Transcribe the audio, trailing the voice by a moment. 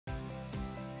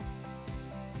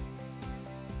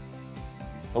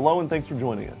Hello and thanks for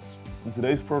joining us. In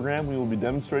today's program, we will be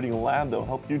demonstrating a lab that will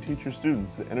help you teach your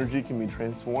students that energy can be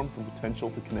transformed from potential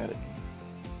to kinetic.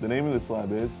 The name of this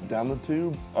lab is Down the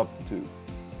Tube, Up the Tube.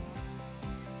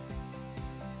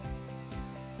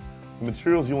 The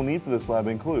materials you will need for this lab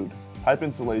include pipe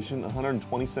insulation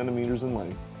 120 centimeters in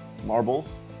length,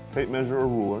 marbles, tape measure or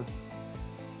ruler,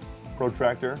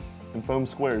 protractor, and foam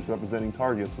squares representing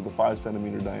targets with a 5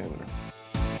 centimeter diameter.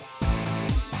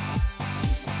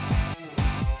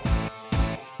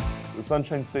 The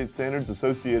Sunshine State standards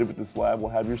associated with this lab will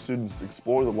have your students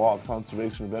explore the law of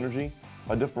conservation of energy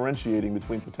by differentiating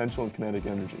between potential and kinetic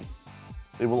energy.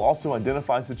 They will also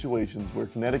identify situations where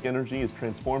kinetic energy is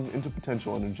transformed into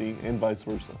potential energy and vice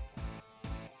versa.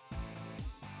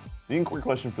 The inquiry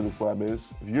question for this lab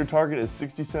is, if your target is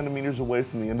 60 centimeters away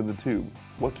from the end of the tube,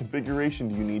 what configuration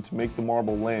do you need to make the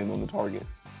marble land on the target?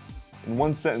 In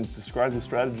one sentence, describe the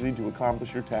strategy to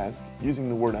accomplish your task using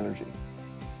the word energy.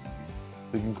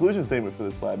 The conclusion statement for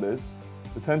this lab is,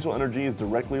 potential energy is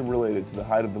directly related to the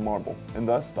height of the marble, and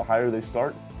thus, the higher they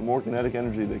start, the more kinetic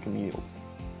energy they can yield.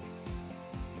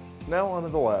 Now onto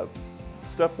the lab.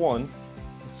 Step 1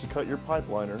 is to cut your pipe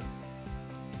liner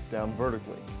down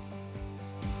vertically.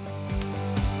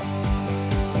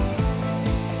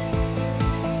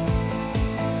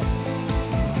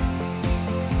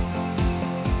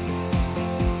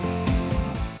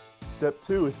 Step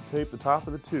 2 is to tape the top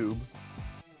of the tube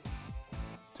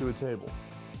to a table.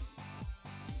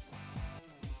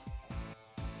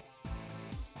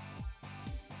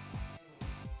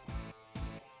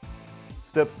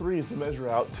 Step 3 is to measure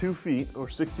out 2 feet or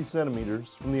 60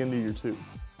 centimeters from the end of your tube.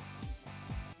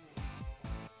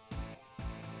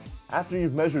 After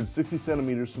you've measured 60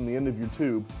 centimeters from the end of your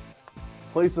tube,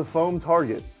 place a foam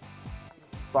target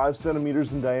 5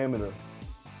 centimeters in diameter.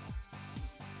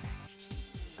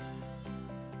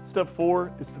 Step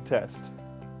 4 is to test.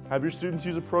 Have your students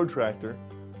use a protractor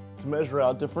to measure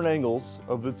out different angles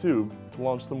of the tube to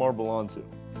launch the marble onto.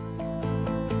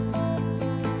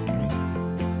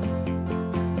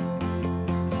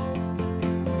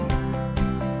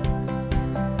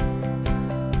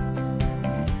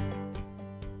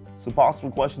 Some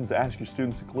possible questions to ask your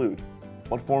students include,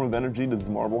 what form of energy does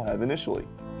the marble have initially?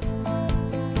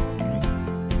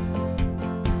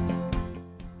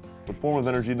 What form of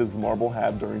energy does the marble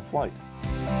have during flight?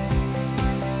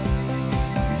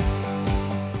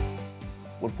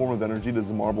 What form of energy does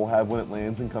the marble have when it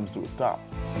lands and comes to a stop?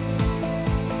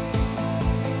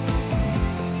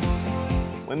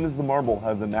 When does the marble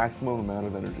have the maximum amount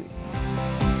of energy?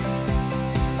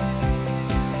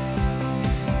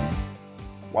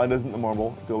 Why doesn't the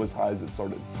marble go as high as it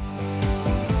started?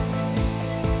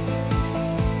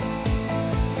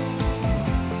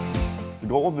 The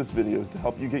goal of this video is to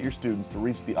help you get your students to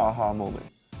reach the aha moment.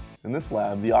 In this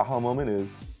lab, the aha moment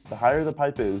is, the higher the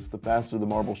pipe is, the faster the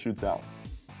marble shoots out.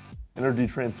 Energy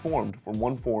transformed from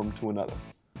one form to another.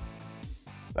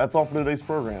 That's all for today's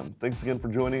program. Thanks again for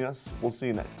joining us. We'll see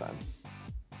you next time.